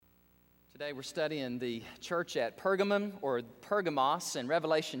Today we're studying the church at Pergamum or Pergamos in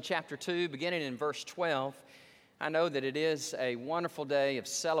Revelation chapter 2, beginning in verse 12. I know that it is a wonderful day of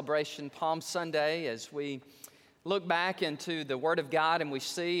celebration, Palm Sunday, as we look back into the Word of God and we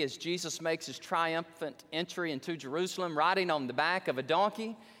see as Jesus makes his triumphant entry into Jerusalem, riding on the back of a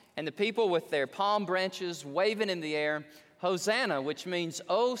donkey, and the people with their palm branches waving in the air, Hosanna, which means,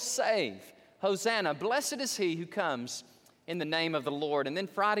 "Oh, save." Hosanna, blessed is he who comes in the name of the Lord. And then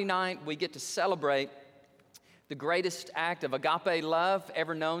Friday night, we get to celebrate the greatest act of agape love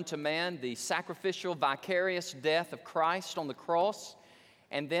ever known to man, the sacrificial, vicarious death of Christ on the cross.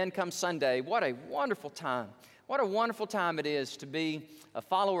 And then comes Sunday. What a wonderful time. What a wonderful time it is to be a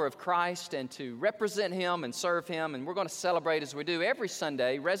follower of Christ and to represent him and serve him. And we're going to celebrate, as we do every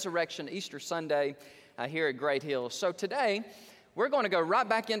Sunday, Resurrection Easter Sunday here at Great Hills. So today, we're going to go right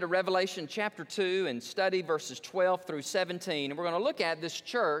back into Revelation chapter 2 and study verses 12 through 17. And we're going to look at this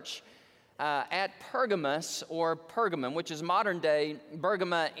church at Pergamos or Pergamum, which is modern-day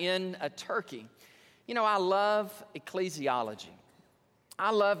Bergama in Turkey. You know, I love ecclesiology.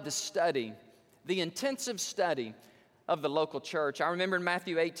 I love the study, the intensive study of the local church. I remember in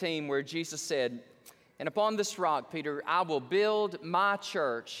Matthew 18 where Jesus said, "And upon this rock, Peter, I will build my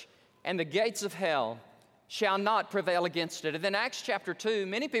church, and the gates of hell shall not prevail against it." And then Acts chapter 2,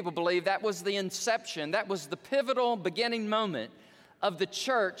 many people believe that was the inception, that was the pivotal beginning moment of the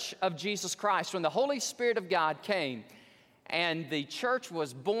church of Jesus Christ, when the Holy Spirit of God came and the church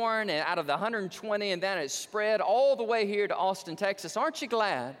was born out of the 120, and then it spread all the way here to Austin, Texas. Aren't you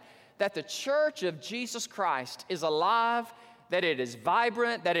glad that the church of Jesus Christ is alive, that it is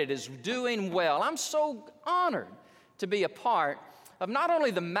vibrant, that it is doing well? I'm so honored to be a part of not only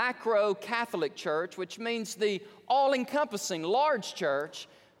the macro Catholic Church, which means the all-encompassing large church,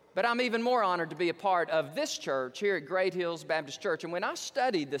 but I'm even more honored to be a part of this church here at Great Hills Baptist Church. And when I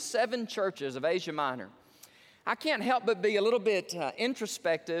studied the 7 churches of Asia Minor, I can't help but be a little bit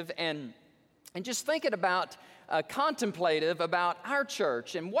introspective and just thinking about, contemplative about our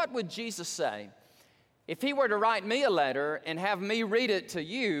church. And what would Jesus say if he were to write me a letter and have me read it to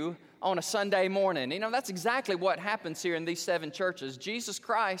you on a Sunday morning? You know, that's exactly what happens here in these 7 churches. Jesus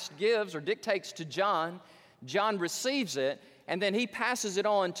Christ gives or dictates to John. John receives it, and then he passes it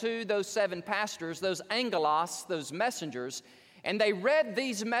on to those 7 pastors, those angelos, those messengers, and they read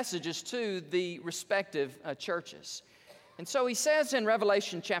these messages to the respective churches. And so he says in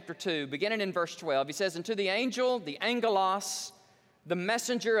Revelation chapter 2, beginning in verse 12, he says, "And to the angel, the angelos, the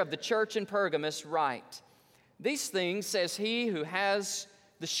messenger of the church in Pergamos, write, these things says he who has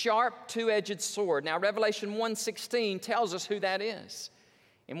the sharp two-edged sword." Now, Revelation 1:16 tells us who that is.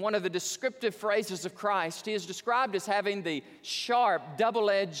 In one of the descriptive phrases of Christ, he is described as having the sharp,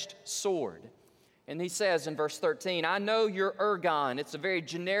 double-edged sword. And he says in verse 13, "I know your ergon." It's a very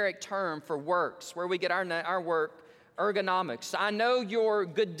generic term for works, where we get our work, ergonomics. "I know your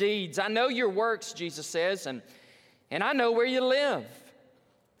good deeds. I know your works," Jesus says, and I know where you live.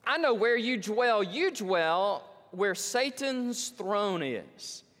 I know where you dwell. You dwell where Satan's throne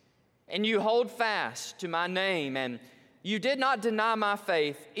is, and you hold fast to my name, and you did not deny my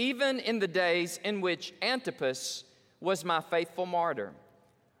faith, even in the days in which Antipas was my faithful martyr,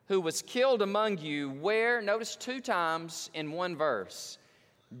 who was killed among you, where," notice 2 times in one verse,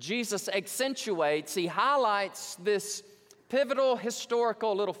 Jesus accentuates, he highlights this pivotal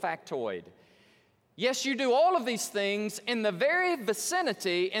historical little factoid. Yes, you do all of these things in the very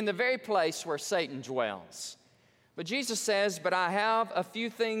vicinity, in the very place where Satan dwells. But Jesus says, "But I have a few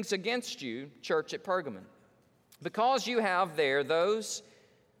things against you, church at Pergamon, because you have there those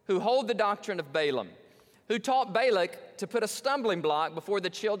who hold the doctrine of Balaam, who taught Balak to put a stumbling block before the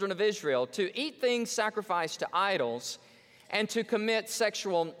children of Israel, to eat things sacrificed to idols, and to commit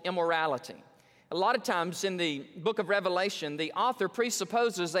sexual immorality." A lot of times in the book of Revelation, the author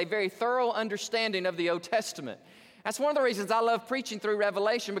presupposes a very thorough understanding of the Old Testament. That's one of the reasons I love preaching through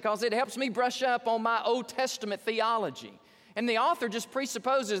Revelation, because it helps me brush up on my Old Testament theology. And the author just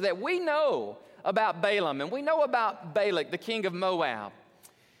presupposes that we know about Balaam and we know about Balak, the king of Moab.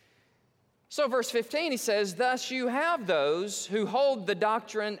 So verse 15, he says, "Thus you have those who hold the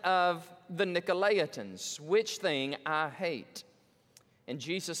doctrine of the Nicolaitans, which thing I hate." And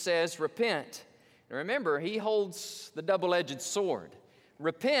Jesus says, "Repent." And remember, he holds the double-edged sword.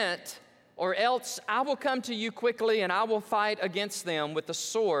 "Repent, or else I will come to you quickly, and I will fight against them with the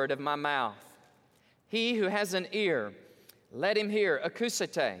sword of my mouth. He who has an ear, let him hear."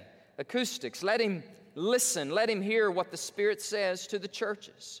 Acoustics. Let him listen. Let him hear what the Spirit says to the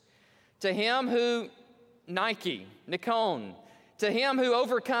churches. "To him who," Nikon, "to him who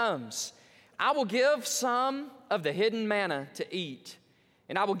overcomes, I will give some of the hidden manna to eat,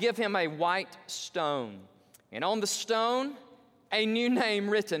 and I will give him a white stone, and on the stone a new name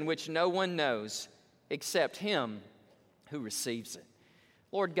written, which no one knows except him who receives it.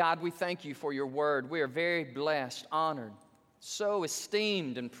 Lord God, we thank you for your word. We are very blessed, honored, so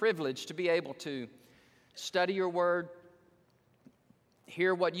esteemed and privileged to be able to study your word,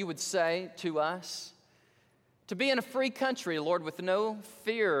 hear what you would say to us, to be in a free country, Lord, with no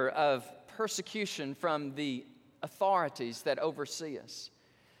fear of persecution from the authorities that oversee us.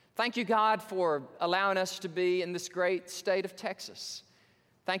 Thank you, God, for allowing us to be in this great state of Texas.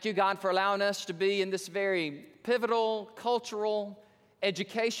 Thank you, God, for allowing us to be in this very pivotal, cultural,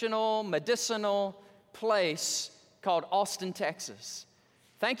 educational, medicinal place called Austin, Texas.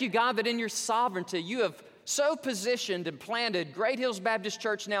 Thank you, God, that in your sovereignty you have so positioned and planted Great Hills Baptist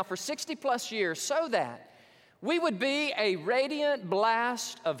Church now for 60 plus years so that we would be a radiant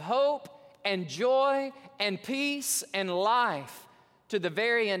blast of hope and joy and peace and life to the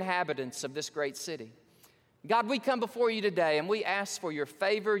very inhabitants of this great city. God, we come before you today and we ask for your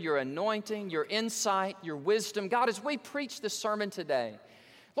favor, your anointing, your insight, your wisdom. God, as we preach this sermon today,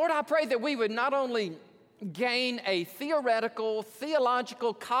 Lord, I pray that we would not only gain a theoretical,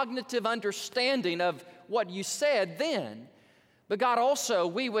 theological, cognitive understanding of what you said then, but God, also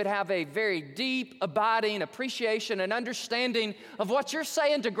we would have a very deep, abiding appreciation and understanding of what you're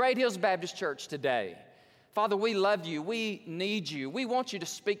saying to Great Hills Baptist Church today. Father, we love you. We need you. We want you to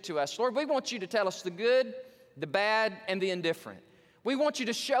speak to us. Lord, we want you to tell us the good, the bad, and the indifferent. We want you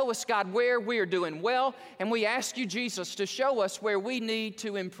to show us, God, where we are doing well, and we ask you, Jesus, to show us where we need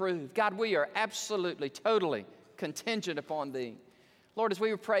to improve. God, we are absolutely, totally contingent upon thee. Lord, as we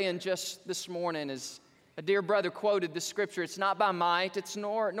were praying just this morning, as a dear brother quoted the scripture, it's not by might,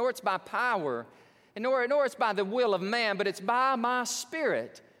 nor it's by power, and nor it's by the will of man, but it's by my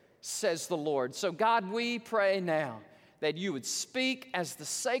Spirit, says the Lord. So God, we pray now that you would speak as the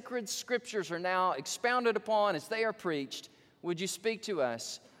sacred scriptures are now expounded upon, as they are preached. Would you speak to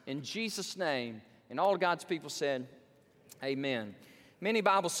us in Jesus' name? And all God's people said, amen. Many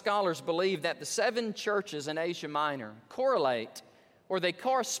Bible scholars believe that the 7 churches in Asia Minor correlate, or they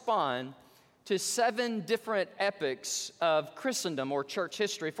correspond to 7 different epochs of Christendom or church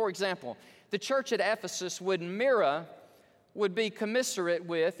history. For example, the church at Ephesus would be commensurate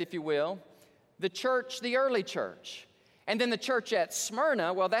with, if you will, the early church. And then the church at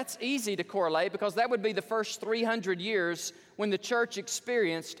Smyrna, well, that's easy to correlate because that would be the first 300 years when the church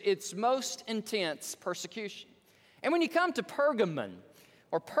experienced its most intense persecution. And when you come to Pergamon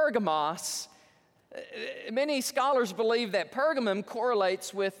or Pergamos, many scholars believe that Pergamum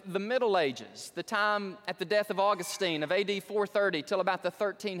correlates with the Middle Ages, the time at the death of Augustine of AD 430 till about the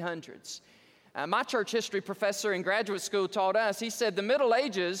 1300s. My church history professor in graduate school taught us, he said the Middle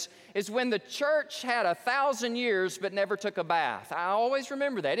Ages is when the church had 1,000 years but never took a bath. I always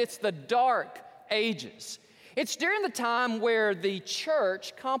remember that. It's the dark ages. It's during the time where the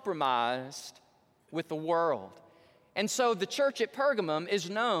church compromised with the world. And so the church at Pergamum is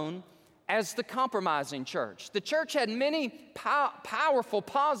known as the compromising church. The church had many powerful,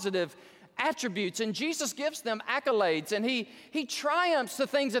 positive attributes, and Jesus gives them accolades, and he triumphs the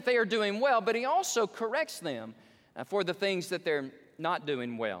things that they are doing well, but he also corrects them for the things that they're not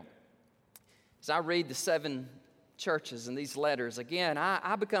doing well. As I read the 7 churches and these letters, again,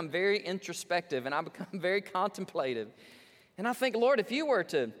 I become very introspective and I become very contemplative. And I think, Lord, if you were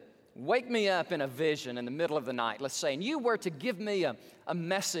to wake me up in a vision in the middle of the night, let's say, and you were to give me a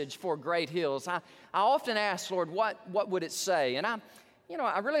message for Great Hills, I often ask, Lord, what would it say? And I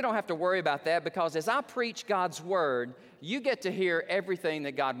really don't have to worry about that because as I preach God's word, you get to hear everything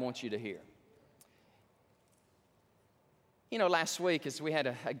that God wants you to hear. Last week as we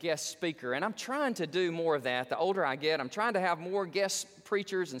had a guest speaker, and I'm trying to do more of that. The older I get, I'm trying to have more guest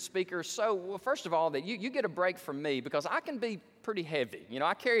preachers and speakers. So, well, first of all, that you get a break from me because I can be pretty heavy.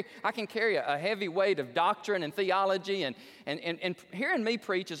 I can carry a heavy weight of doctrine and theology, and hearing me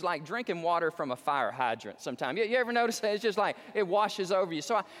preach is like drinking water from a fire hydrant sometimes. You ever notice that? It's just like it washes over you.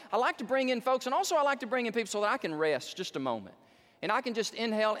 So I like to bring in folks, and also I like to bring in people so that I can rest just a moment. And I can just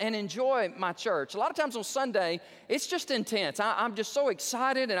inhale and enjoy my church. A lot of times on Sunday, it's just intense. I'm just so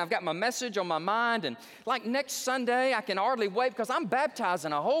excited, and I've got my message on my mind. And like next Sunday, I can hardly wait because I'm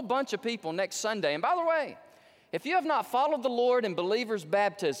baptizing a whole bunch of people next Sunday. And by the way, if you have not followed the Lord in believer's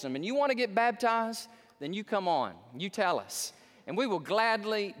baptism and you want to get baptized, then you come on. You tell us. And we will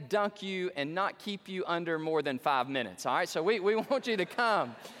gladly dunk you and not keep you under more than 5 minutes. All right? So we want you to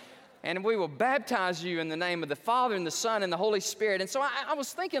come. And we will baptize you in the name of the Father and the Son and the Holy Spirit. And so I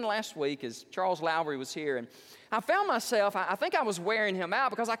was thinking last week as Charles Lowry was here, and I found myself, I think I was wearing him out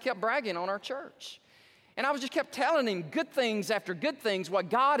because I kept bragging on our church. And I was just kept telling him good things after good things, what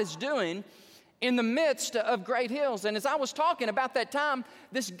God is doing in the midst of Great Hills. And as I was talking about that time,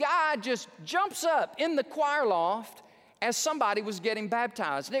 this guy just jumps up in the choir loft as somebody was getting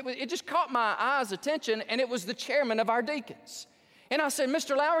baptized. And it just caught my eye's attention, and it was the chairman of our deacons. And I said,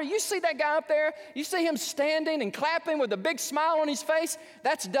 Mr. Lowry, you see that guy up there? You see him standing and clapping with a big smile on his face?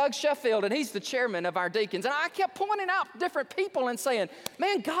 That's Doug Sheffield, and he's the chairman of our deacons. And I kept pointing out different people and saying,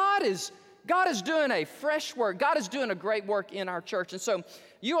 man, God is doing a fresh work. God is doing a great work in our church. And so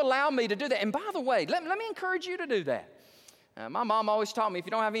you allow me to do that. And by the way, let me encourage you to do that. My mom always taught me, if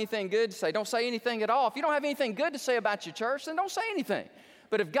you don't have anything good to say, don't say anything at all. If you don't have anything good to say about your church, then don't say anything.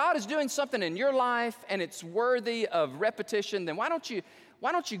 But if God is doing something in your life and it's worthy of repetition, then why don't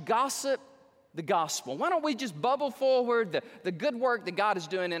you gossip the gospel? Why don't we just bubble forward the good work that God is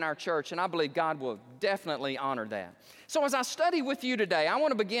doing in our church? And I believe God will definitely honor that. So as I study with you today, I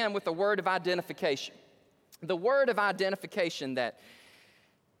want to begin with the word of identification. The word of identification that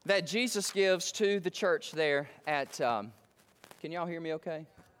Jesus gives to the church there at, can y'all hear me okay?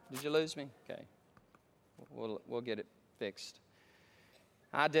 Did you lose me? Okay. We'll get it fixed.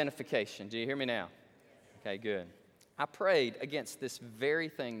 Identification. Do you hear me now? Okay, good. I prayed against this very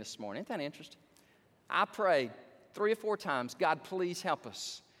thing this morning. Isn't that interesting? I prayed 3 or 4 times, God, please help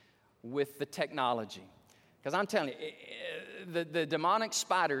us with the technology. Because I'm telling you, the demonic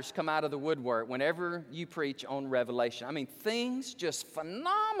spiders come out of the woodwork whenever you preach on Revelation. I mean,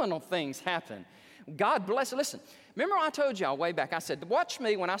 phenomenal things happen. God bless it. Listen, remember I told y'all way back, I said, watch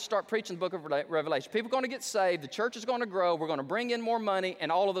me when I start preaching the book of Revelation. People are going to get saved, the church is going to grow, we're going to bring in more money,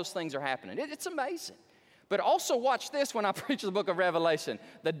 and all of those things are happening. It's amazing. But also watch this when I preach the book of Revelation.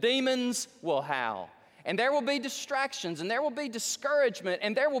 The demons will howl. And there will be distractions, and there will be discouragement,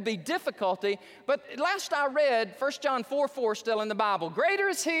 and there will be difficulty. But last I read, 1 John 4:4 still in the Bible, greater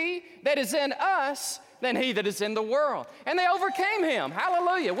is he that is in us than he that is in the world. And they overcame him.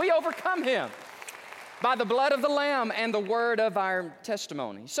 Hallelujah. We overcome him by the blood of the Lamb and the word of our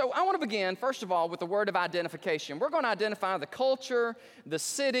testimony. So I want to begin, first of all, with the word of identification. We're going to identify the culture, the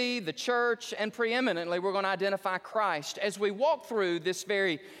city, the church, and preeminently, we're going to identify Christ as we walk through this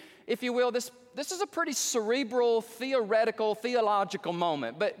very, if you will, this is a pretty cerebral, theological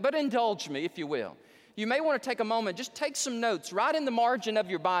moment, but indulge me, if you will. You may want to take a moment, just take some notes right in the margin of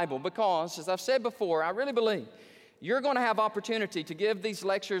your Bible, because, as I've said before, I really believe you're going to have opportunity to give these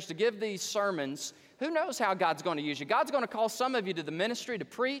lectures, to give these sermons. Who knows how God's going to use you? God's going to call some of you to the ministry to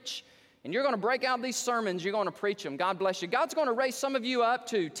preach, and you're going to break out these sermons, you're going to preach them. God bless you. God's going to raise some of you up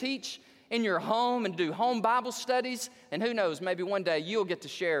to teach in your home and do home Bible studies, and who knows, maybe one day you'll get to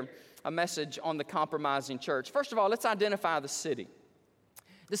share a message on the compromising church. First of all, let's identify the city.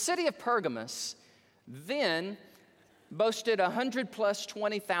 The city of Pergamos then boasted 100 plus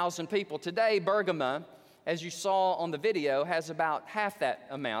 20,000 people. Today, Bergamo, as you saw on the video, has about half that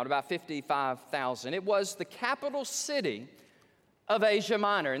amount, about 55,000. It was the capital city of Asia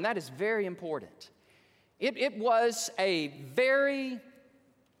Minor, and that is very important. It was a very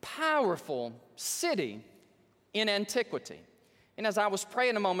powerful city in antiquity. And as I was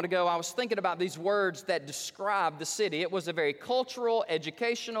praying a moment ago, I was thinking about these words that describe the city. It was a very cultural,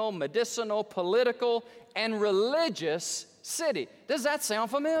 educational, medicinal, political, and religious city. Does that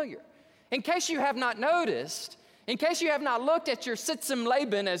sound familiar? In case you have not noticed, in case you have not looked at your Sitz im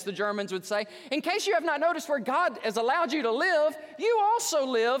Leben, as the Germans would say, in case you have not noticed where God has allowed you to live, you also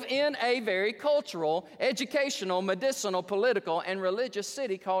live in a very cultural, educational, medicinal, political, and religious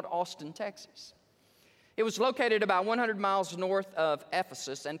city called Austin, Texas. It was located about 100 miles north of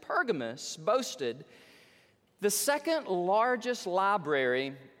Ephesus, and Pergamos boasted the second largest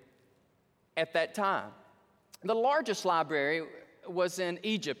library at that time. The largest library was in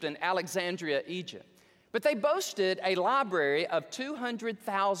Egypt, in Alexandria, Egypt. But they boasted a library of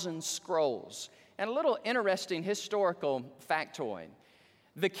 200,000 scrolls. And a little interesting historical factoid.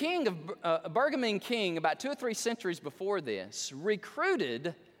 The king of Pergamene king, about 2 or 3 centuries before this,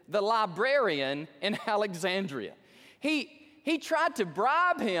 recruited the librarian in Alexandria. He tried to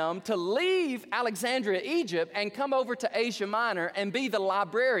bribe him to leave Alexandria, Egypt, and come over to Asia Minor and be the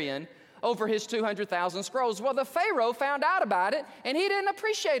librarian over his 200,000 scrolls. Well, the Pharaoh found out about it, and he didn't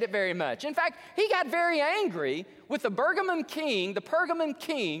appreciate it very much. In fact, he got very angry with the Pergamene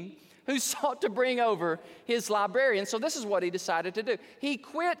king, who sought to bring over his librarian. So this is what he decided to do. He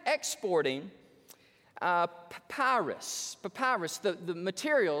quit exporting papyrus, the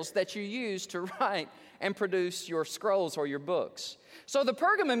materials that you use to write and produce your scrolls or your books. So the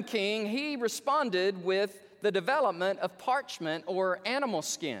Pergamene king, he responded with the development of parchment or animal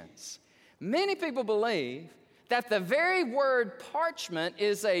skins. Many people believe that the very word parchment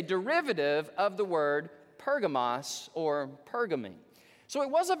is a derivative of the word Pergamos or Pergamum. So it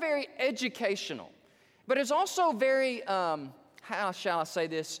was a very educational, but it's also very, how shall I say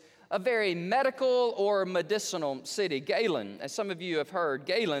this, a very medical or medicinal city. Galen, as some of you have heard,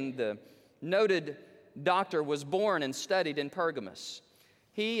 Galen, the noted doctor, was born and studied in Pergamos.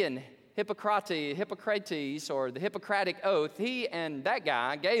 He and Hippocrates, or the Hippocratic Oath, he and that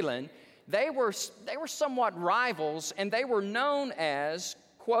guy, Galen, they were somewhat rivals, and they were known as,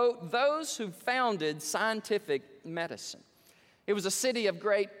 quote, those who founded scientific medicine. It was a city of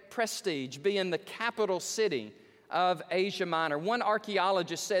great prestige, being the capital city of Asia Minor. One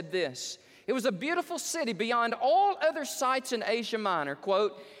archaeologist said this: it was a beautiful city beyond all other sites in Asia Minor.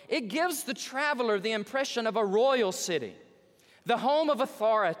 Quote, it gives the traveler the impression of a royal city, the home of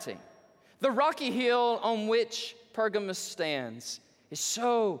authority. The rocky hill on which Pergamos stands is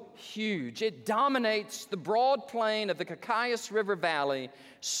so huge. It dominates the broad plain of the Cacaus River Valley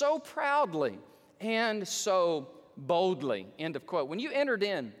so proudly and so boldly. End of quote. When you entered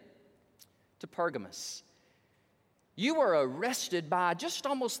in to Pergamos, you were arrested by just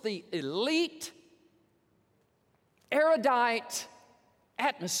almost the elite, erudite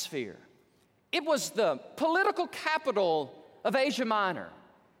atmosphere. It was the political capital of Asia Minor.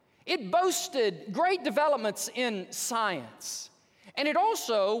 It boasted great developments in science, and it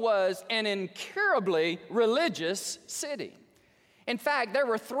also was an incurably religious city. In fact, there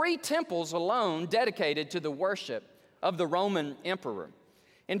were 3 temples alone dedicated to the worship of the Roman emperor.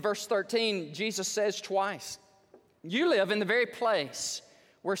 In verse 13, Jesus says twice, you live in the very place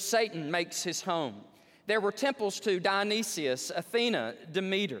where Satan makes his home. There were temples to Dionysius, Athena,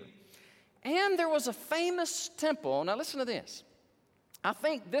 Demeter, and there was a famous temple. Now listen to this. I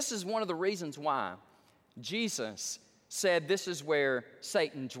think this is one of the reasons why Jesus said this is where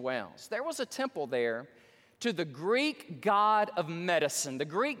Satan dwells. There was a temple there to the Greek god of medicine, the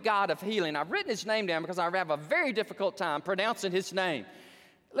Greek god of healing. I've written his name down because I have a very difficult time pronouncing his name.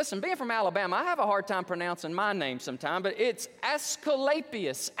 Listen, being from Alabama, I have a hard time pronouncing my name sometimes, but it's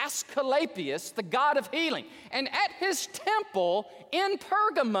Asclepius, the god of healing. And at his temple in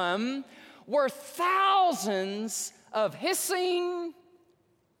Pergamum were thousands of hissing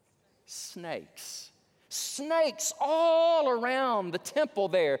snakes all around the temple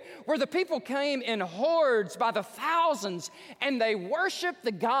there, where the people came in hordes by the thousands, and they worshiped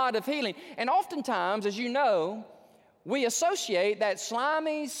the God of healing. And oftentimes, as you know, we associate that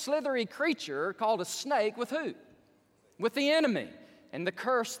slimy, slithery creature called a snake with who? With the enemy and the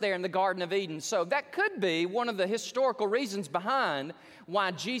curse there in the Garden of Eden. So that could be one of the historical reasons behind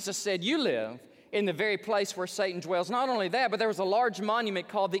why Jesus said, you live in the very place where Satan dwells. Not only that, but there was a large monument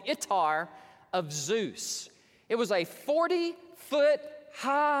called the Itar of Zeus. It was a 40-foot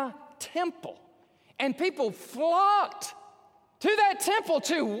high temple, and people flocked to that temple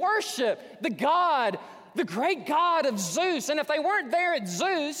to worship the God, the great God of Zeus. And if they weren't there at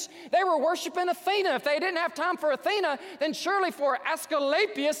Zeus, they were worshiping Athena. If they didn't have time for Athena, then surely for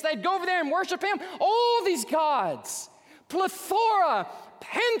Asclepius, they'd go over there and worship him. All these gods, plethora,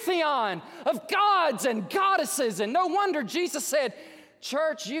 pantheon of gods and goddesses. And no wonder Jesus said,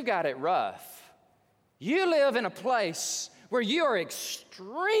 church, you got it rough. You live in a place where you are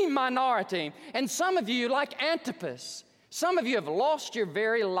extreme minority. And some of you, like Antipas, some of you have lost your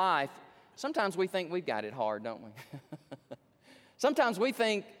very life. Sometimes we think we've got it hard, don't we? Sometimes we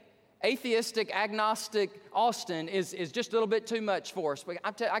think atheistic, agnostic Austin is just a little bit too much for us. But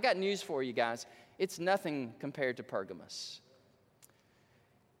I got news for you guys. It's nothing compared to Pergamos.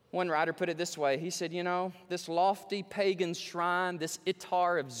 One writer put it this way. He said, you know, this lofty pagan shrine, this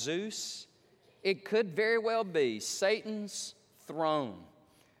Itar of Zeus, it could very well be Satan's throne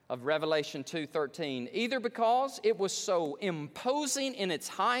of Revelation 2:13, either because it was so imposing in its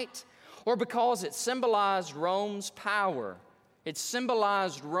height or because it symbolized Rome's power. It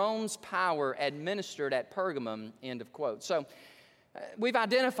symbolized Rome's power administered at Pergamum, end of quote. So we've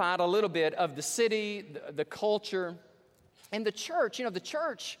identified a little bit of the city, the culture, and the church. You know, the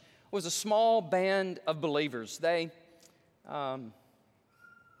church was a small band of believers. They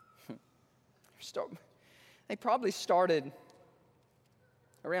probably started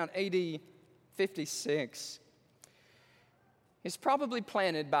around AD 56. It's probably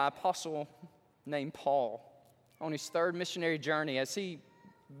planted by an apostle named Paul on his 3rd missionary journey as he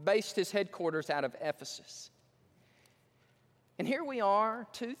based his headquarters out of Ephesus. And here we are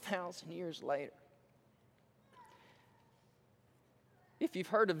 2,000 years later. If you've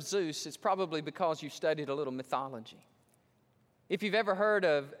heard of Zeus, it's probably because you studied a little mythology. If you've ever heard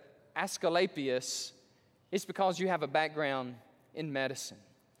of Asclepius, it's because you have a background in medicine.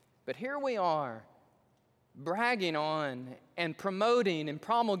 But here we are, bragging on and promoting and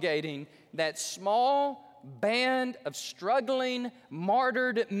promulgating that small band of struggling,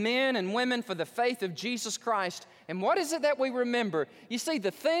 martyred men and women for the faith of Jesus Christ. And what is it that we remember? You see,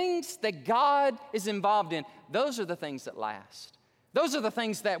 the things that God is involved in, those are the things that last. Those are the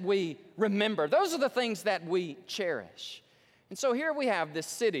things that we remember. Those are the things that we cherish. And so here we have this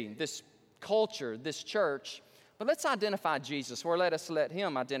city, this culture, this church. But let's identify Jesus, or let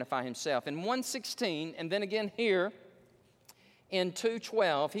him identify himself. In 1:16, and then again here in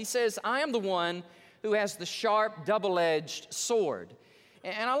 2:12, he says, I am the one who has the sharp, double-edged sword.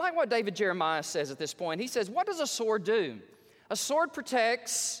 And I like what David Jeremiah says at this point. He says, what does a sword do? A sword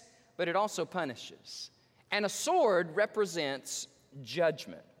protects, but it also punishes. And a sword represents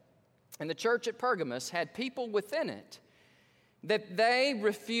judgment. And the church at Pergamos had people within it that they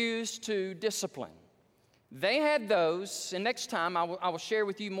refused to discipline. They had those, and next time I will share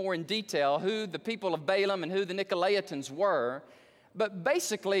with you more in detail who the people of Balaam and who the Nicolaitans were. But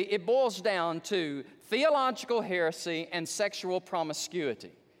basically, it boils down to theological heresy and sexual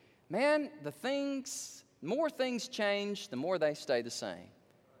promiscuity. Man, more things change, the more they stay the same.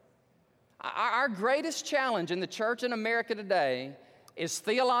 Our greatest challenge in the church in America today is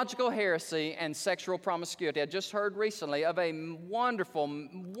theological heresy and sexual promiscuity. I just heard recently of a wonderful,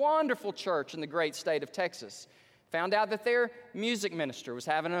 wonderful church in the great state of Texas. Found out that their music minister was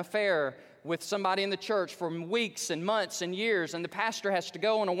having an affair with somebody in the church for weeks and months and years, and the pastor has to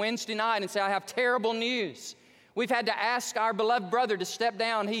go on a Wednesday night and say, I have terrible news. We've had to ask our beloved brother to step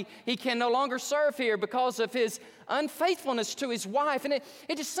down. He can no longer serve here because of his unfaithfulness to his wife. And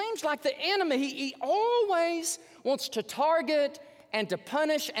it just seems like the enemy, he always wants to target and to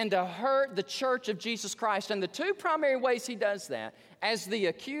punish and to hurt the church of Jesus Christ. And the two primary ways he does that, as the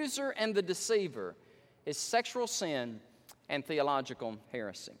accuser and the deceiver, is sexual sin and theological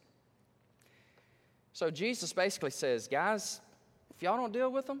heresy. So Jesus basically says, guys, if y'all don't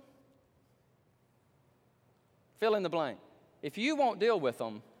deal with them, fill in the blank. If you won't deal with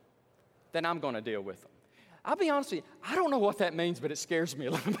them, then I'm going to deal with them. I'll be honest with you, I don't know what that means, but it scares me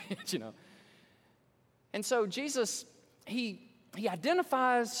a little bit, you know. And so Jesus, he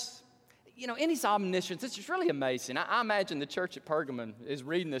identifies, you know, in his omniscience. It's just really amazing. I imagine the church at Pergamon is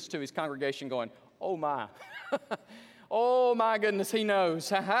reading this to his congregation going, oh my, oh my goodness, he knows.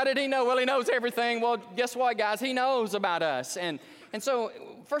 How did he know? Well, he knows everything. Well, guess what, guys? He knows about us. And so,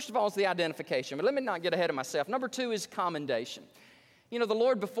 first of all, is the identification. But let me not get ahead of myself. Number two is commendation. You know, the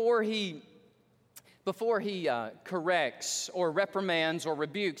Lord, before he corrects or reprimands or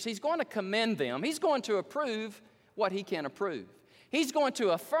rebukes, he's going to commend them. He's going to approve what he can approve. He's going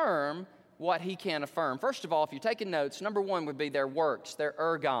to affirm what he can affirm. First of all, if you're taking notes, number one would be their works, their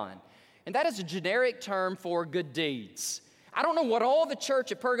ergon. And that is a generic term for good deeds. I don't know what all the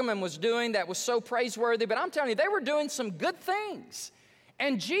church at Pergamum was doing that was so praiseworthy, but I'm telling you, they were doing some good things.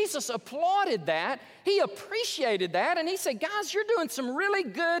 And Jesus applauded that. He appreciated that. And he said, guys, you're doing some really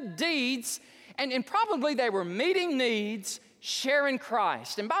good deeds. And probably they were meeting needs, sharing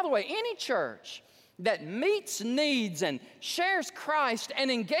Christ. And by the way, any church that meets needs and shares Christ and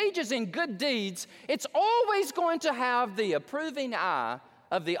engages in good deeds, it's always going to have the approving eye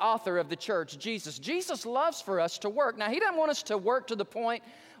of the author of the church, Jesus. Jesus loves for us to work. Now, he doesn't want us to work to the point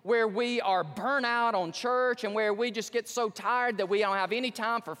where we are burnt out on church and where we just get so tired that we don't have any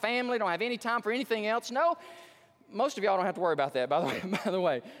time for family, don't have any time for anything else. No, most of y'all don't have to worry about that, by the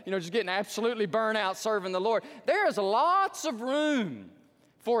way. You know, just getting absolutely burnt out serving the Lord. There is lots of room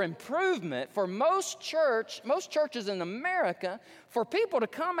for improvement for most churches in America, for people to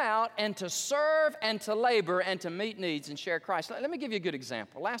come out and to serve and to labor and to meet needs and share Christ. Let me give you a good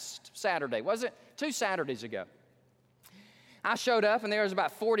example. Last Saturday, was it? 2 Saturdays ago, I showed up and there was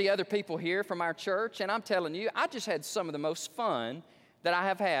about 40 other people here from our church, and I'm telling you, I just had some of the most fun that I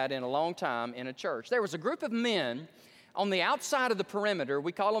have had in a long time in a church. There was a group of men on the outside of the perimeter.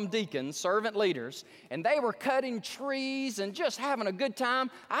 We call them deacons, servant leaders, and they were cutting trees and just having a good time.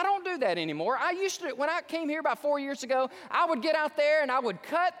 I don't do that anymore. I used to, when I came here about 4 years ago, I would get out there and I would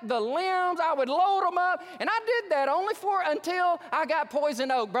cut the limbs, I would load them up, and I did that only until I got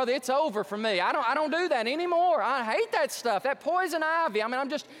poison oak. Brother, it's over for me. I don't do that anymore. I hate that stuff, that poison ivy. I mean, I'm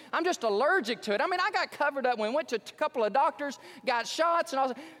just allergic to it. I mean, I got covered up when we went to a couple of doctors, got shots, and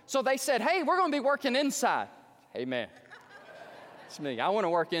all. So they said, hey, we're going to be working inside. Amen. It's me. I want to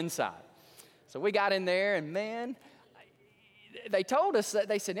work inside. So we got in there, and man, they told us that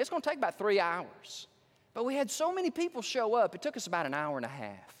they said it's going to take about 3 hours. But we had so many people show up, it took us about an hour and a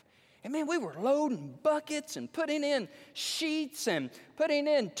half. And man, we were loading buckets and putting in sheets and putting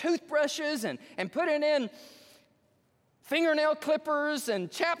in toothbrushes and putting in fingernail clippers and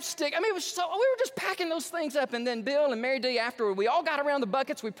chapstick. I mean, we were just packing those things up. And then Bill and Mary Dee, after we all got around the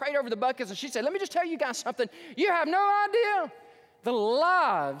buckets, we prayed over the buckets, and she said, let me just tell you guys something. You have no idea the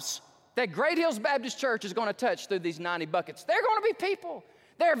lives that Great Hills Baptist Church is going to touch through these 90 buckets. They're going to be people.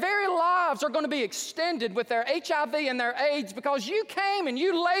 Their very lives are going to be extended with their HIV and their AIDS because you came and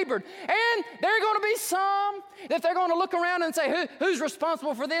you labored. And there are going to be some that they're going to look around and say, who's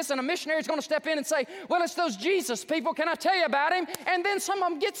responsible for this? And a missionary is going to step in and say, well, it's those Jesus people. Can I tell you about him? And then some of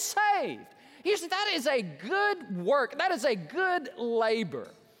them get saved. You see, that is a good work. That is a good labor.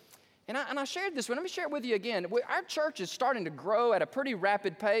 And I shared this one. Let me share it with you again. Our church is starting to grow at a pretty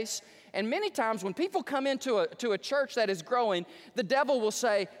rapid pace. And many times when people come into a church that is growing, the devil will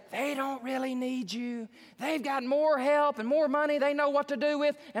say, they don't really need you. They've got more help and more money they know what to do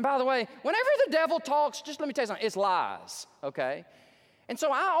with. And by the way, whenever the devil talks, just let me tell you something, it's lies, okay? And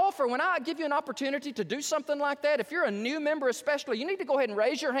so I offer, when I give you an opportunity to do something like that, if you're a new member especially, you need to go ahead and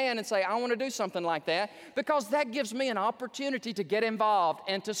raise your hand and say, I want to do something like that, because that gives me an opportunity to get involved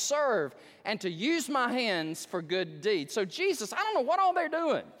and to serve and to use my hands for good deeds. So Jesus, I don't know what all they're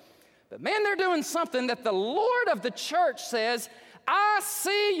doing, but man, they're doing something that the Lord of the church says, I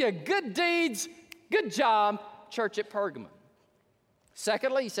see your good deeds, good job, church at Pergamum.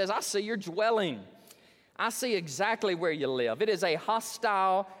 Secondly, he says, I see your dwelling. I see exactly where you live. It is a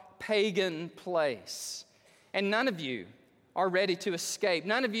hostile, pagan place. And none of you are ready to escape.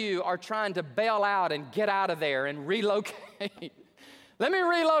 None of you are trying to bail out and get out of there and relocate. Let me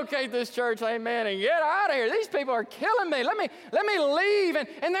relocate this church, amen, and get out of here. These people are killing me. Let me leave.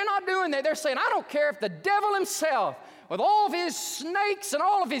 And they're not doing that. They're saying, I don't care if the devil himself, with all of his snakes and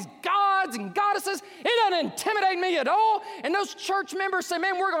all of his gods and goddesses, it doesn't intimidate me at all. And those church members say,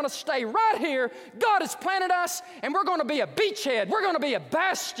 man, we're going to stay right here. God has planted us, and we're going to be a beachhead. We're going to be a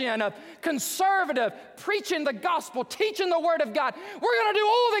bastion of conservative, preaching the gospel, teaching the word of God. We're going to do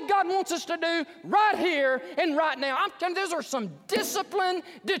all that God wants us to do right here and right now. I'm telling you, those are some disciplined,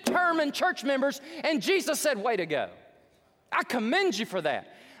 determined church members, and Jesus said, way to go. I commend you for that.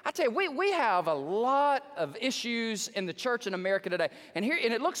 I tell you, we have a lot of issues in the church in America today. And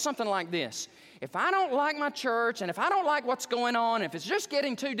it looks something like this. If I don't like my church, and if I don't like what's going on, if it's just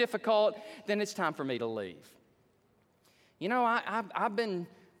getting too difficult, then it's time for me to leave. You know, I've been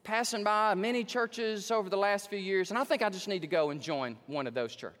passing by many churches over the last few years, and I think I just need to go and join one of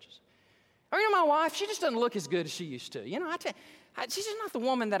those churches. Or, you know, my wife, she just doesn't look as good as she used to. You know, she's just not the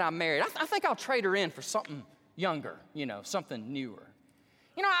woman that I married. I think I'll trade her in for something younger, you know, something newer.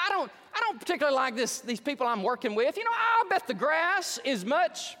 You know, I don't particularly like these people I'm working with. You know, I bet the grass is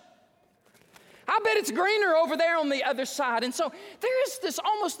much. I bet it's greener over there on the other side. And so there is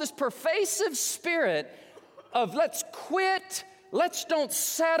this pervasive spirit of let's quit, let's don't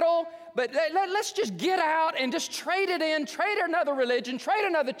settle, but let's just get out and just trade it in, trade another religion, trade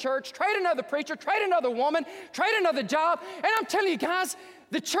another church, trade another preacher, trade another woman, trade another job. And I'm telling you guys,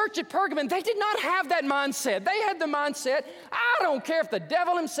 the church at Pergamum, they did not have that mindset. They had the mindset, I don't care if the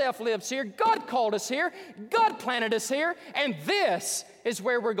devil himself lives here. God called us here. God planted us here. And this is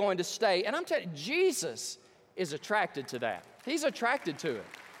where we're going to stay. And I'm telling you, Jesus is attracted to that. He's attracted to it.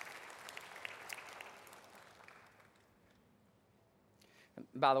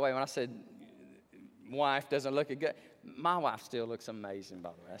 By the way, when I said wife doesn't look good, my wife still looks amazing,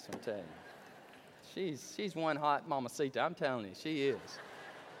 by the way. That's what I'm telling you. She's one hot mamacita. I'm telling you, she is.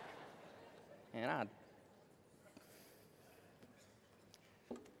 And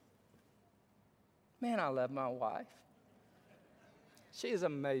I love my wife. She is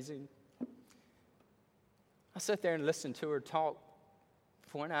amazing. I sat there and listened to her talk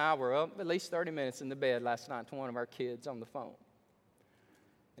for an hour, up at least 30 minutes in the bed last night to one of our kids on the phone.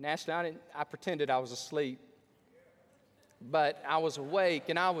 And Ashley, I pretended I was asleep, but I was awake,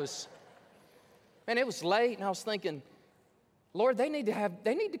 and it was late, and I was thinking, Lord, they need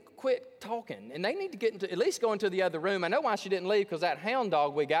to quit talking, and they need to at least go into the other room. I know why she didn't leave, because that hound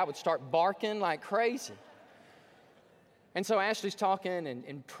dog we got would start barking like crazy. And so Ashley's talking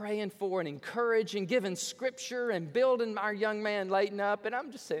and praying for and encouraging, giving scripture and building our young man Leighton up, and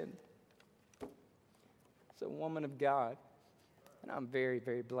I'm just saying, it's a woman of God. And I'm very,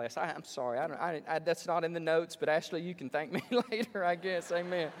 very blessed. I'm sorry, that's not in the notes, but Ashley, you can thank me later, I guess.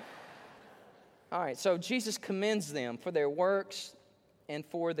 Amen. All right, so Jesus commends them for their works and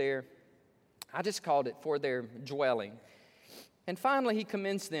for their, I just called it for their dwelling. And finally, he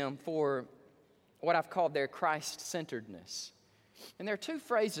commends them for what I've called their Christ-centeredness. And there are two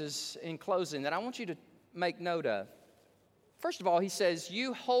phrases in closing that I want you to make note of. First of all, he says,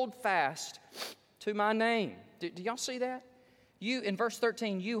 you hold fast to my name. Do y'all see that? in verse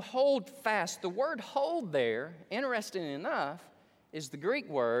 13, you hold fast. The word hold there, interesting enough, is the Greek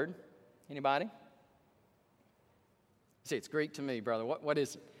word. Anybody? See, it's Greek to me, brother. What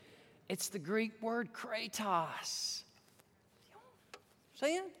is it? It's the Greek word kratos.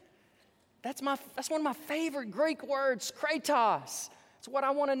 See it? That's one of my favorite Greek words, kratos. It's what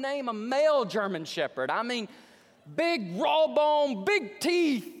I want to name a male German Shepherd. I mean, big raw bone, big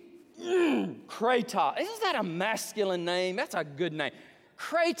teeth. Kratos. Isn't that a masculine name? That's a good name.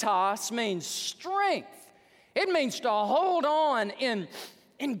 Kratos means strength. It means to hold on in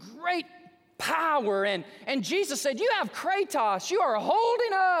great power. And Jesus said, you have kratos. You are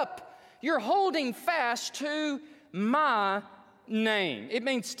holding up. You're holding fast to my name. It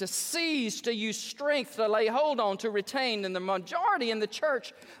means to seize, to use strength, to lay hold on, to retain. And the majority in the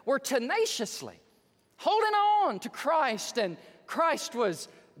church were tenaciously holding on to Christ, and Christ was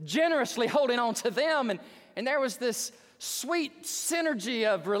generously holding on to them. And there was this sweet synergy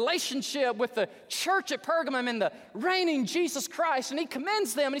of relationship with the church at Pergamum and the reigning Jesus Christ. And he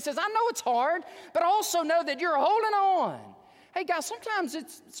commends them, and he says, I know it's hard, but also know that you're holding on. Hey, guys, sometimes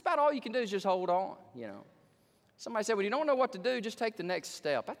it's about all you can do is just hold on, you know. Somebody said, well, you don't know what to do, just take the next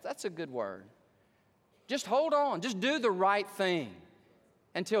step. That's a good word. Just hold on. Just do the right thing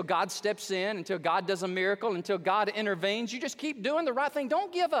until God steps in, until God does a miracle, until God intervenes. You just keep doing the right thing.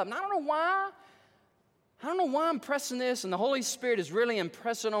 Don't give up. And I don't know why I'm pressing this, and the Holy Spirit is really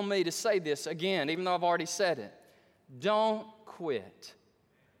impressing on me to say this again, even though I've already said it. Don't quit.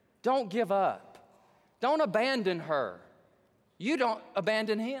 Don't give up. Don't abandon her. You don't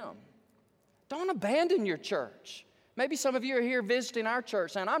abandon him. Don't abandon your church. Maybe some of you are here visiting our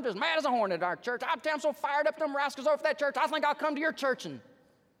church saying, I'm just mad as a hornet at our church. I'm so fired up them rascals over that church. I think I'll come to your church and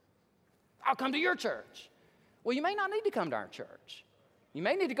I'll come to your church. Well, you may not need to come to our church. You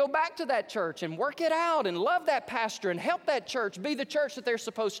may need to go back to that church and work it out and love that pastor and help that church be the church that they're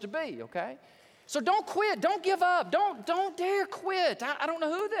supposed to be, okay? So don't quit. Don't give up. Don't dare quit. I don't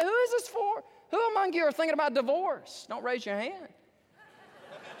know who is this for? Who among you are thinking about divorce? Don't raise your hand.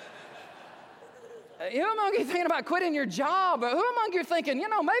 Who among you thinking about quitting your job? Who among you thinking,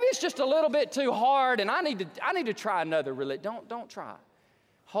 maybe it's just a little bit too hard and I need to try another religion? Don't try.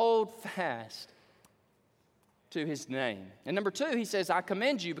 Hold fast to his name. And number 2, he says, I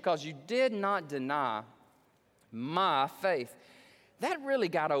commend you because you did not deny my faith. That really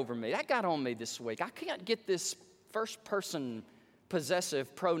got over me. That got on me this week. I can't get this first person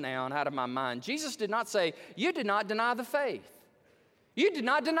possessive pronoun out of my mind. Jesus did not say, you did not deny the faith. You did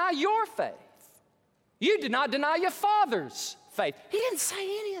not deny your faith. You did not deny your father's faith. He didn't say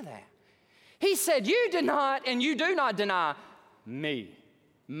any of that. He said, you did not and you do not deny me,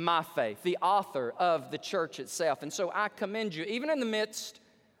 my faith, the author of the church itself. And so I commend you, even in the midst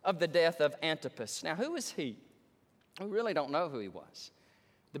of the death of Antipas. Now, who is he? We really don't know who he was.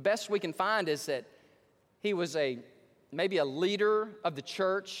 The best we can find is that he was maybe a leader of the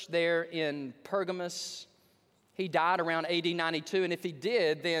church there in Pergamos. He died around AD 92, and if he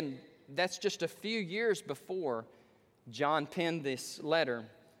did, then that's just a few years before John penned this letter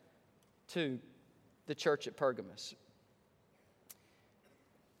to the church at Pergamos.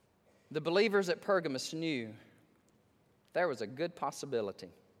 The believers at Pergamos knew there was a good possibility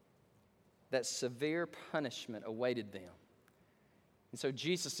that severe punishment awaited them. And so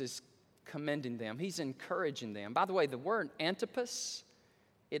Jesus is commending them. He's encouraging them. By the way, the word Antipas,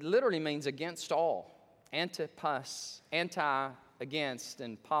 it literally means against all. Antipas, anti, against,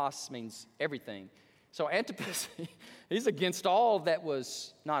 and pas means everything. So Antipas, he's against all that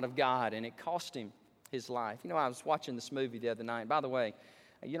was not of God, and it cost him his life. I was watching this movie the other night. By the way,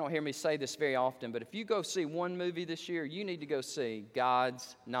 you don't hear me say this very often, but if you go see one movie this year, you need to go see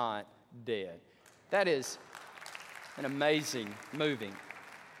God's Not Dead. That is an amazing movie.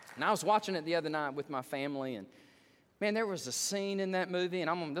 And I was watching it the other night with my family, and man, there was a scene in that movie,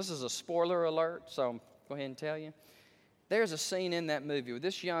 and this is a spoiler alert, so I'll go ahead and tell you. There's a scene in that movie with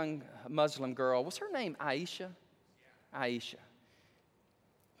this young Muslim girl. What's her name? Aisha? Aisha.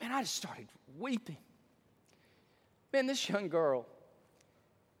 Man, I just started weeping. Man, this young girl,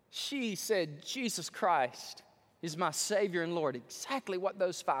 she said, Jesus Christ is my Savior and Lord. Exactly what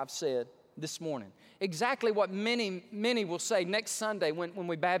those 5 said this morning. Exactly what many will say next Sunday when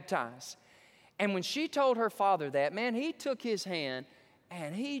we baptize. And when she told her father that, man, he took his hand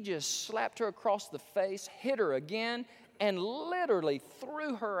and he just slapped her across the face, hit her again, and literally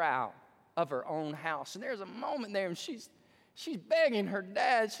threw her out of her own house. And there's a moment there, and she's begging her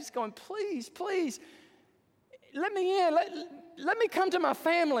dad. She's going, please, please, let me in. Let me come to my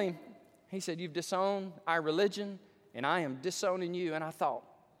family. He said, you've disowned our religion, and I am disowning you. And I thought,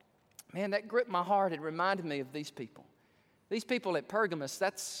 man, that gripped my heart. It reminded me of these people. These people at Pergamos,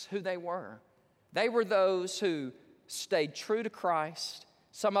 that's who they were. They were those who stayed true to Christ.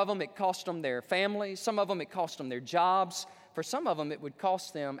 Some of them, it cost them their families. Some of them, it cost them their jobs. For some of them, it would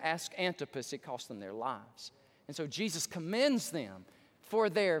cost them, ask Antipas, it cost them their lives. And so Jesus commends them for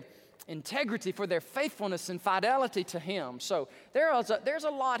their integrity, for their faithfulness and fidelity to Him. So there's a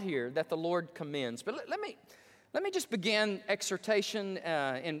lot here that the Lord commends. But let me just begin exhortation.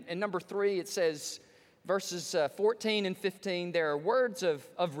 In number 3, it says, verses 14 and 15, there are words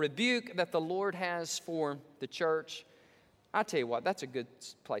of rebuke that the Lord has for the church. I tell you what, that's a good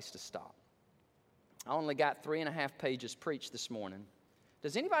place to stop. I only got 3.5 pages preached this morning.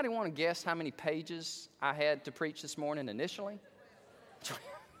 Does anybody want to guess how many pages I had to preach this morning initially?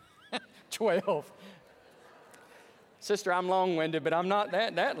 12. Sister, I'm long-winded, but I'm not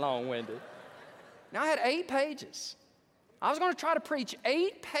that long-winded. Now, I had 8 pages. I was going to try to preach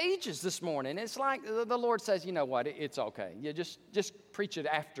 8 pages this morning. It's like the Lord says, you know what, it's okay. You just preach it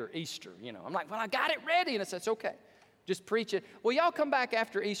after Easter, you know. I'm like, well, I got it ready. And I said, it's okay. Just preach it. Well, y'all come back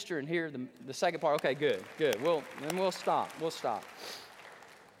after Easter and hear the second part. Okay, good. We'll stop.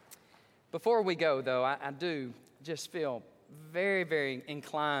 Before we go, though, I do just feel very, very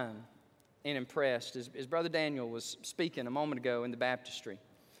inclined and impressed as Brother Daniel was speaking a moment ago in the baptistry.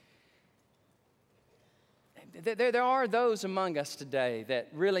 There are those among us today that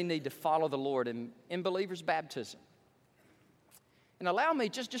really need to follow the Lord in believers' baptism. And allow me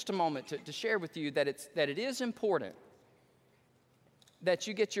just a moment to share with you that it is important that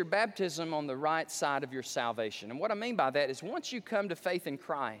you get your baptism on the right side of your salvation. And what I mean by that is once you come to faith in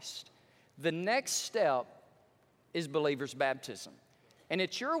Christ, the next step is believer's baptism. And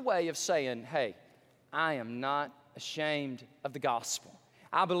it's your way of saying, hey, I am not ashamed of the gospel.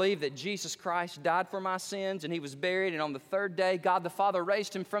 I believe that Jesus Christ died for my sins and He was buried, and on the 3rd day, God the Father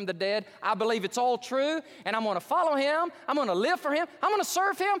raised Him from the dead. I believe it's all true, and I'm going to follow Him. I'm going to live for Him. I'm going to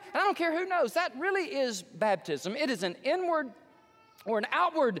serve Him, and I don't care who knows. That really is baptism. It is an inward or an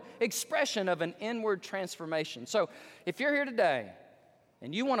outward expression of an inward transformation. So if you're here today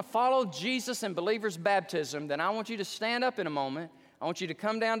and you want to follow Jesus in believer's baptism, then I want you to stand up in a moment. I want you to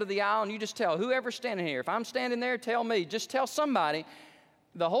come down to the aisle, and you just tell whoever's standing here. If I'm standing there, tell me. Just tell somebody,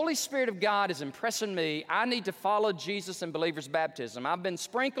 the Holy Spirit of God is impressing me. I need to follow Jesus in believer's baptism. I've been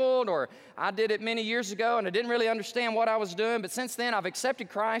sprinkled, or I did it many years ago, and I didn't really understand what I was doing. But since then, I've accepted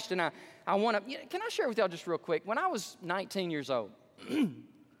Christ, and I want to. Can I share with y'all just real quick? When I was 19 years old, and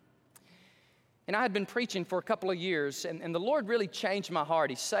I had been preaching for a couple of years, and the Lord really changed my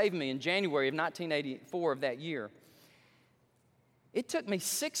heart. He saved me in January of 1984 of that year. It took me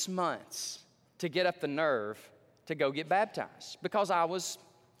 6 months to get up the nerve to go get baptized because I was,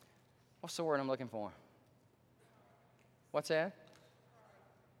 what's the word I'm looking for? What's that?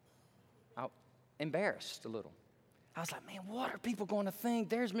 Embarrassed a little. I was like, man, what are people going to think?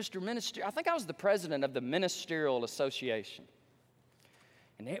 There's Mr. Minister. I think I was the president of the Ministerial Association.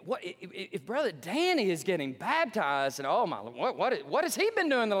 And if Brother Danny is getting baptized, and oh my, what has he been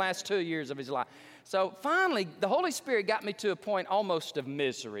doing the last 2 years of his life? So finally, the Holy Spirit got me to a point almost of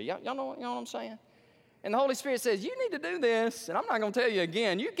misery. Y'all know what I'm saying? And the Holy Spirit says, you need to do this, and I'm not going to tell you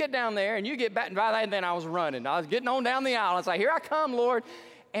again. You get down there, and you get back, and by that, then I was running. I was getting on down the aisle. I was like, here I come, Lord.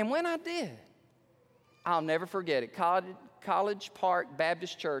 And when I did, I'll never forget it. College Park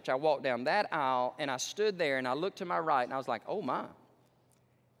Baptist Church, I walked down that aisle, and I stood there, and I looked to my right, and I was like, oh my.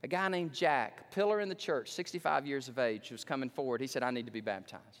 A guy named Jack, a pillar in the church, 65 years of age, was coming forward. He said, I need to be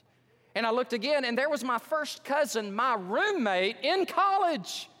baptized. And I looked again, and there was my first cousin, my roommate in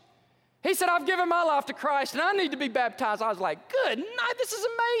college. He said, I've given my life to Christ, and I need to be baptized. I was like, good night, this is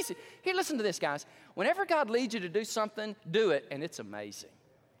amazing. Here, listen to this, guys. Whenever God leads you to do something, do it, and it's amazing.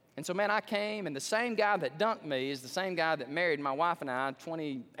 And so, man, I came, and the same guy that dunked me is the same guy that married my wife and I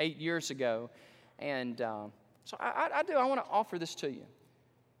 28 years ago. And so I want to offer this to you.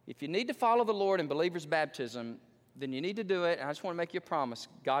 If you need to follow the Lord in believer's baptism, then you need to do it. And I just want to make you a promise.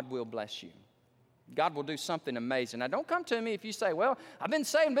 God will bless you. God will do something amazing. Now, don't come to me if you say, well, I've been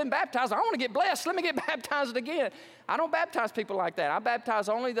saved and been baptized. I want to get blessed. Let me get baptized again. I don't baptize people like that. I baptize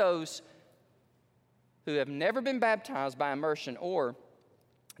only those who have never been baptized by immersion, or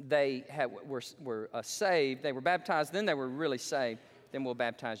they were saved. They were baptized, then they were really saved. Then we'll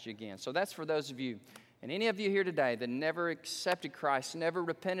baptize you again. So that's for those of you. And any of you here today that never accepted Christ, never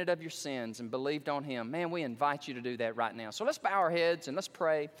repented of your sins and believed on Him, man, we invite you to do that right now. So let's bow our heads and let's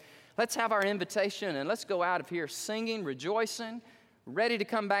pray. Let's have our invitation and let's go out of here singing, rejoicing, ready to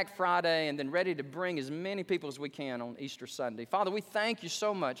come back Friday, and then ready to bring as many people as we can on Easter Sunday. Father, we thank you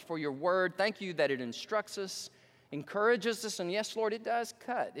so much for your word. Thank you that it instructs us, encourages us, and yes, Lord, it does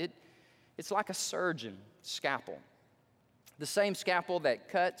cut. It's like a surgeon scalpel. The same scalpel that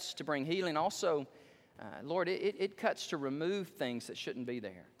cuts to bring healing also, Lord, it cuts to remove things that shouldn't be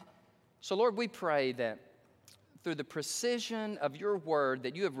there. So, Lord, we pray that through the precision of your word,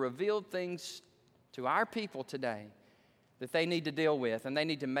 that you have revealed things to our people today that they need to deal with and they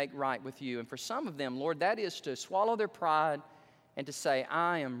need to make right with you. And for some of them, Lord, that is to swallow their pride and to say,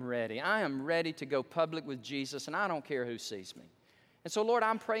 I am ready. I am ready to go public with Jesus, and I don't care who sees me. And so, Lord,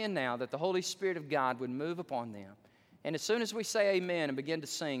 I'm praying now that the Holy Spirit of God would move upon them. And as soon as we say amen and begin to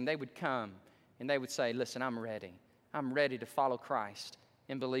sing, they would come and they would say, listen, I'm ready. I'm ready to follow Christ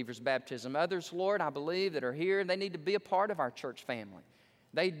in believers' baptism. Others, Lord, I believe that are here, they need to be a part of our church family.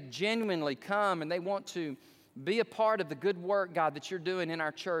 They genuinely come and they want to be a part of the good work, God, that you're doing in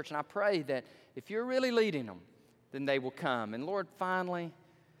our church. And I pray that if you're really leading them, then they will come. And Lord, finally,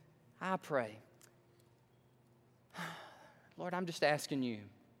 I pray, Lord, I'm just asking you,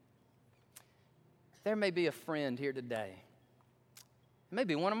 there may be a friend here today. It may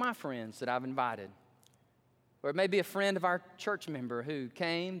be one of my friends that I've invited. Or it may be a friend of our church member who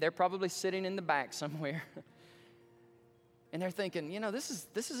came. They're probably sitting in the back somewhere. And they're thinking, this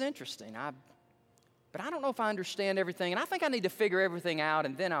is interesting. But I don't know if I understand everything. And I think I need to figure everything out,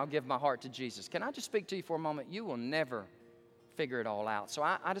 and then I'll give my heart to Jesus. Can I just speak to you for a moment? You will never figure it all out. So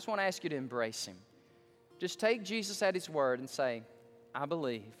I just want to ask you to embrace him. Just take Jesus at his word and say, I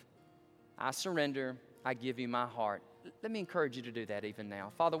believe. I surrender, I give you my heart. Let me encourage you to do that even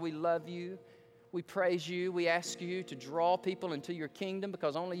now. Father, we love you. We praise you. We ask you to draw people into your kingdom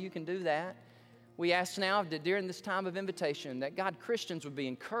because only you can do that. We ask now that during this time of invitation that God, Christians would be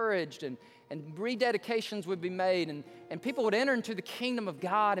encouraged and rededications would be made and people would enter into the kingdom of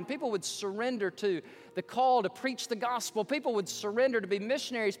God and people would surrender to the call to preach the gospel. People would surrender to be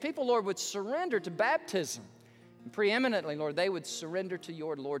missionaries. People, Lord, would surrender to baptism. And preeminently, Lord, they would surrender to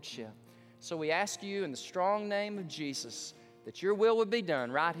your lordship. So we ask you in the strong name of Jesus that your will would be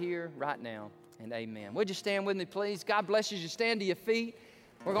done right here, right now, and amen. Would you stand with me, please? God bless you as you stand to your feet.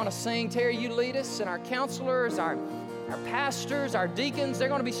 We're going to sing. Terry, you lead us, and our counselors, our pastors, our deacons, they're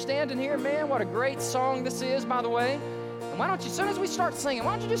going to be standing here. Man, what a great song this is, by the way. And why don't you, as soon as we start singing,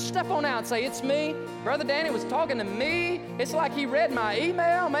 why don't you just step on out and say, it's me. Brother Danny was talking to me. It's like he read my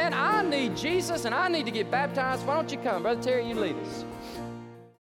email. Man, I need Jesus, and I need to get baptized. Why don't you come? Brother Terry, you lead us.